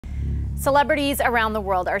Celebrities around the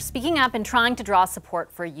world are speaking up and trying to draw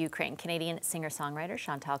support for Ukraine. Canadian singer-songwriter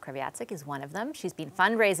Chantal Kreviazuk is one of them. She's been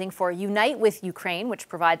fundraising for Unite with Ukraine, which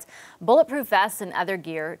provides bulletproof vests and other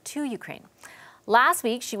gear to Ukraine. Last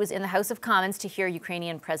week, she was in the House of Commons to hear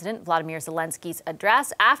Ukrainian President Vladimir Zelensky's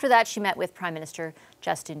address. After that, she met with Prime Minister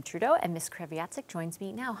Justin Trudeau, and Ms. Kreviazuk joins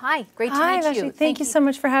me now. Hi, great to meet you. Thank you so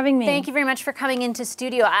much for having me. Thank you very much for coming into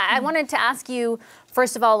studio. I wanted to ask you,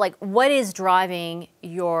 first of all, what is driving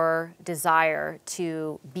your desire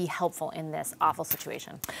to be helpful in this awful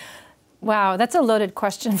situation? Wow, that's a loaded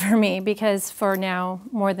question for me because for now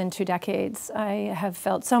more than 2 decades, I have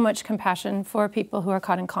felt so much compassion for people who are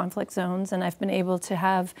caught in conflict zones, and I've been able to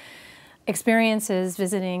have experiences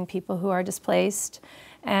visiting people who are displaced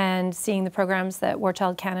and seeing the programs that War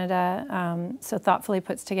Child Canada so thoughtfully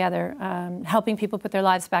puts together, helping people put their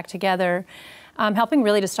lives back together, helping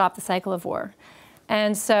really to stop the cycle of war.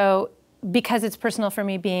 And so because it's personal for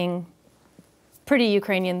me being pretty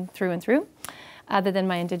Ukrainian through and through, other than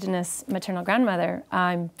my Indigenous maternal grandmother,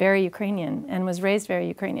 I'm very Ukrainian and was raised very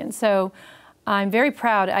Ukrainian. So I'm very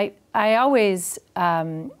proud. I always,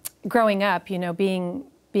 growing up, you know, being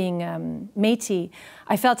Métis,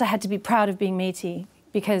 I felt I had to be proud of being Métis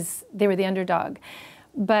because they were the underdog.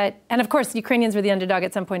 And of course, Ukrainians were the underdog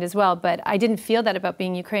at some point as well, but I didn't feel that about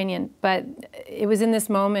being Ukrainian. But it was in this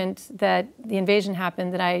moment that the invasion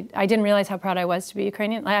happened that I didn't realize how proud I was to be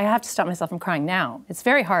Ukrainian. I have to stop myself from crying now. It's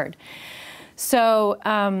very hard. So,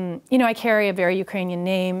 you know, I carry a very Ukrainian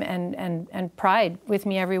name and pride with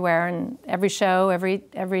me everywhere, and every show,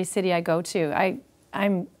 every city I go to.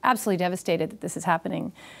 I'm absolutely devastated that this is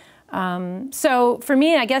happening. So for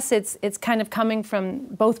me, I guess it's kind of coming from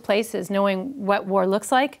both places, knowing what war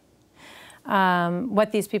looks like,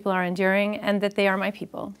 what these people are enduring, and that they are my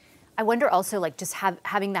people. I wonder also, just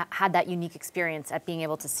having had that unique experience at being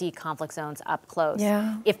able to see conflict zones up close.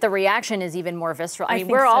 Yeah. If the reaction is even more visceral, I mean,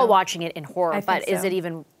 we're all watching it in horror, but is so. it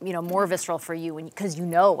even more visceral for you because you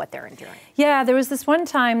know what they're enduring? Yeah, there was this one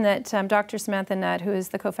time that Dr. Samantha Nutt, who is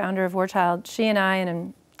the co-founder of War Child, she and I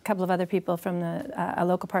and a couple of other people from a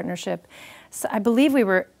local partnership, so I believe we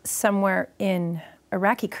were somewhere in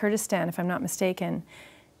Iraqi Kurdistan, if I'm not mistaken,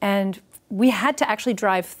 and we had to actually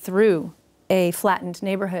drive through a flattened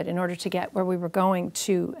neighborhood in order to get where we were going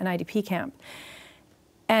to an IDP camp.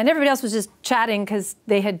 And everybody else was just chatting because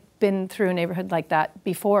they had been through a neighborhood like that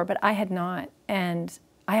before, but I had not. And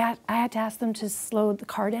I had to ask them to slow the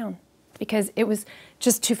car down because it was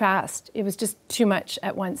just too fast. It was just too much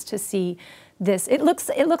at once to see this. It looks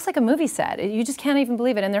like a movie set. You just can't even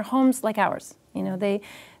believe it. And they're homes like ours. You know,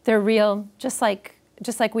 they're real, just like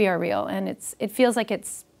we are real. And it feels like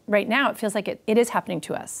it's, right now, it feels like it is happening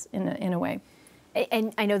to us in a way.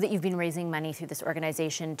 And I know that you've been raising money through this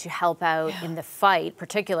organization to help out in the fight,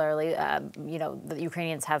 particularly, the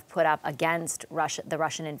Ukrainians have put up against the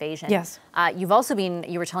Russian invasion. Yes. You've also been,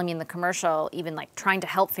 you were telling me in the commercial, even trying to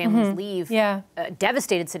help families leave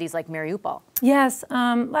devastated cities like Mariupol. Yes.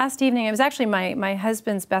 Last evening, it was actually my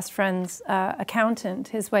husband's best friend's accountant.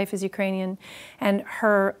 His wife is Ukrainian, and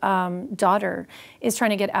her daughter is trying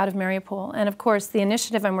to get out of Mariupol. And of course, the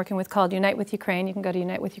initiative I'm working with called Unite with Ukraine. You can go to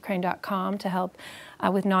unitewithukraine.com to help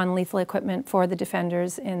with non-lethal equipment for the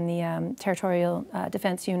defenders in the Territorial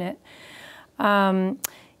Defense Unit.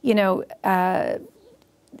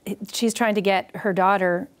 She's trying to get her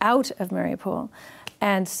daughter out of Mariupol.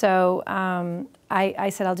 And so I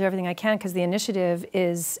said I'll do everything I can because the initiative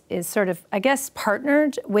is sort of, I guess,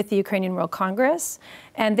 partnered with the Ukrainian World Congress,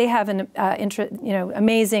 and they have an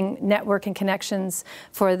amazing network and connections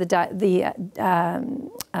for the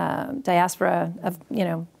diaspora of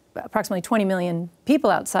approximately 20 million people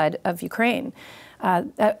outside of Ukraine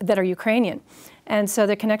that are Ukrainian. And so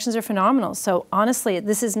their connections are phenomenal. So honestly,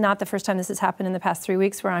 this is not the first time this has happened in the past 3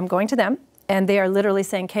 weeks where I'm going to them and they are literally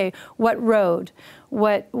saying, "Okay, what road,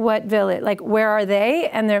 what village, where are they?"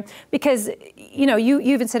 And they're, because, you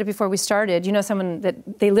even said it before we started, someone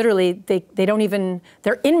that they literally, they don't even,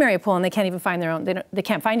 they're in Mariupol and they can't even find their own, they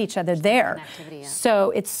can't find each other there. Yeah.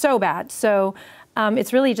 So it's so bad. So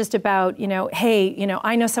it's really just about, hey,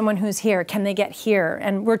 I know someone who's here. Can they get here?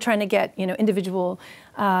 And we're trying to get, individual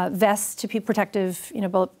vests to people, protective,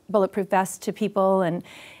 bulletproof vests to people. And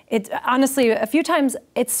it's honestly, a few times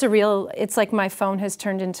it's surreal. It's like my phone has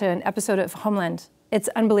turned into an episode of Homeland. It's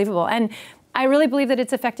unbelievable. And I really believe that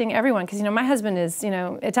it's affecting everyone because, my husband is,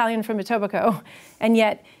 Italian from Etobicoke, and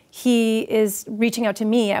yet he is reaching out to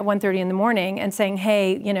me at 1:30 in the morning and saying,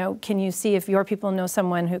 hey, can you see if your people know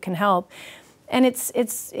someone who can help? And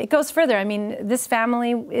it goes further. I mean, this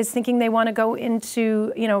family is thinking they want to go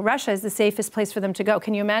into, Russia is the safest place for them to go.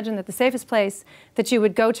 Can you imagine that the safest place that you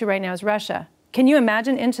would go to right now is Russia? can you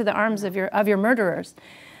imagine, into the arms of your murderers.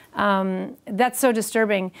 That's so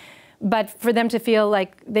disturbing. But for them to feel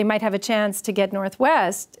like they might have a chance to get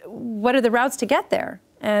northwest, what are the routes to get there?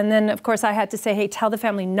 And then, of course, I had to say, hey, tell the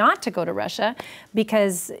family not to go to Russia,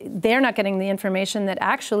 because they're not getting the information that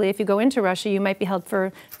actually, if you go into Russia, you might be held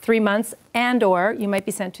for 3 months and/or you might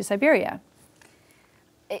be sent to Siberia.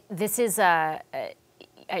 This is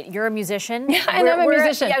you're a musician. Yeah, I'm a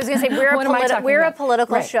musician. Yeah, I was going to say we're a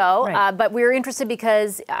political show, right. but we're interested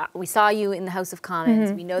because we saw you in the House of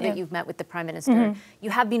Commons. We know that you've met with the Prime Minister. You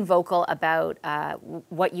have been vocal about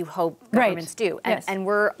what you hope governments do, and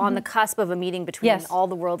we're on the cusp of a meeting between all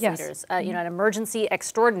the world's leaders. You know, an emergency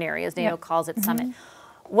extraordinary, as NATO calls it, summit.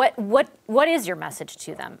 What is your message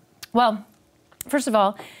to them? Well, first of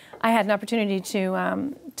all, I had an opportunity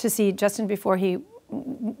to see Justin before he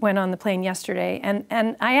went on the plane yesterday,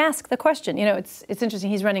 and I asked the question. You know, it's interesting.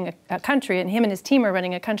 He's running a country, and him and his team are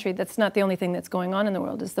running a country that's not the only thing that's going on in the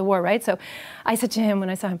world is the war, right? So I said to him when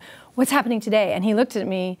I saw him, "What's happening today?" And he looked at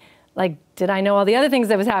me like, did I know all the other things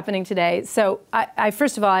that was happening today? So I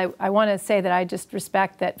first of all, I want to say that I just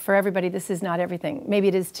respect that for everybody, this is not everything. Maybe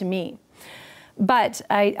it is to me. But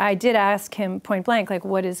I did ask him point blank, like,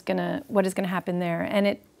 what is gonna happen there?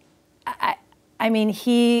 And I mean,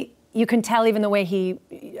 you can tell even the way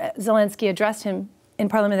Zelensky addressed him in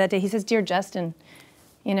Parliament that day. He says, "Dear Justin,"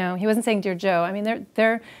 you know. He wasn't saying "Dear Joe." I mean,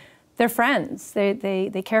 they're friends.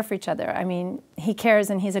 They care for each other. I mean, he cares,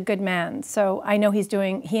 and he's a good man. So I know he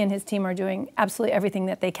and his team are doing absolutely everything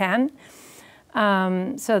that they can.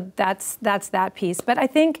 So that's that piece. But I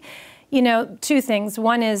think, you know, two things.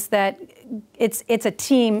 One is that it's a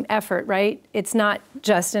team effort, right? It's not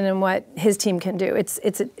Justin and what his team can do.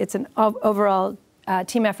 It's an overall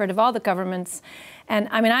team effort of all the governments. And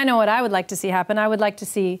I mean, I know what I would like to see happen. I would like to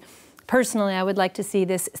see, personally, I would like to see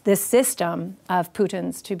this system of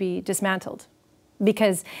Putin's to be dismantled,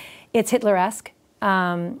 because it's Hitler-esque.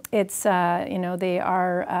 It's you know, they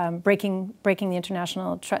are breaking the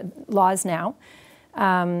international laws now.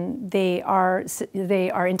 They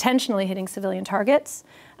are intentionally hitting civilian targets.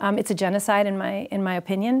 It's a genocide, in my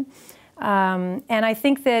opinion. And I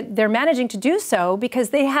think that they're managing to do so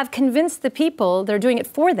because they have convinced the people, they're doing it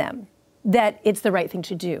for them, that it's the right thing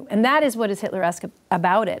to do. And that is what is Hitler-esque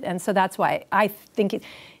about it. And so that's why I think,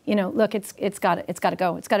 you know, look, it's got to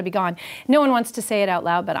go. It's got to be gone. No one wants to say it out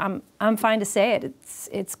loud, but I'm fine to say it.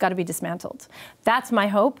 It's got to be dismantled. That's my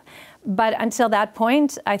hope. But until that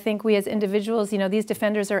point, I think we as individuals, you know, these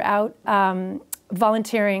defenders are out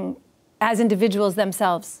volunteering as individuals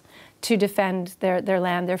themselves to defend their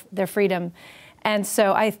land, their freedom. And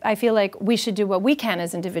so I feel like we should do what we can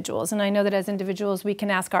as individuals. And I know that as individuals, we can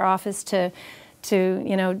ask our office to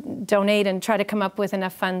you know, donate and try to come up with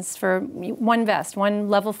enough funds for one vest. One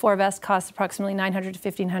level 4 vest costs approximately $900 to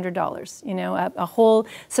 $1,500. You know, a whole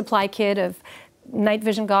supply kit of night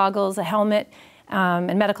vision goggles, a helmet,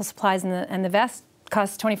 and medical supplies, and the vest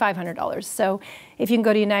costs $2,500. So if you can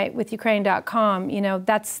go to unitewithukraine.com, you know,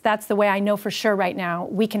 that's the way I know for sure right now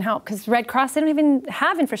we can help, because Red Cross, they don't even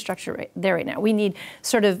have infrastructure there right now. We need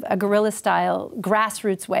sort of a guerrilla-style,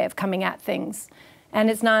 grassroots way of coming at things. And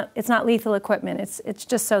it's not lethal equipment. It's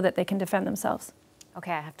just so that they can defend themselves.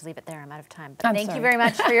 Okay, I have to leave it there. I'm out of time. But thank you very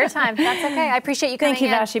much for your time. That's okay. I appreciate you coming in.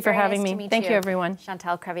 Thank you, Vashi, for having me. Thank you, everyone.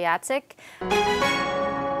 Chantal Kreviazuk.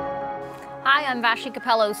 Hi, I'm Vashi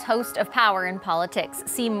Capellos, host of Power in Politics.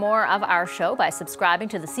 See more of our show by subscribing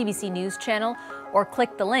to the CBC News channel or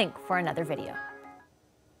click the link for another video.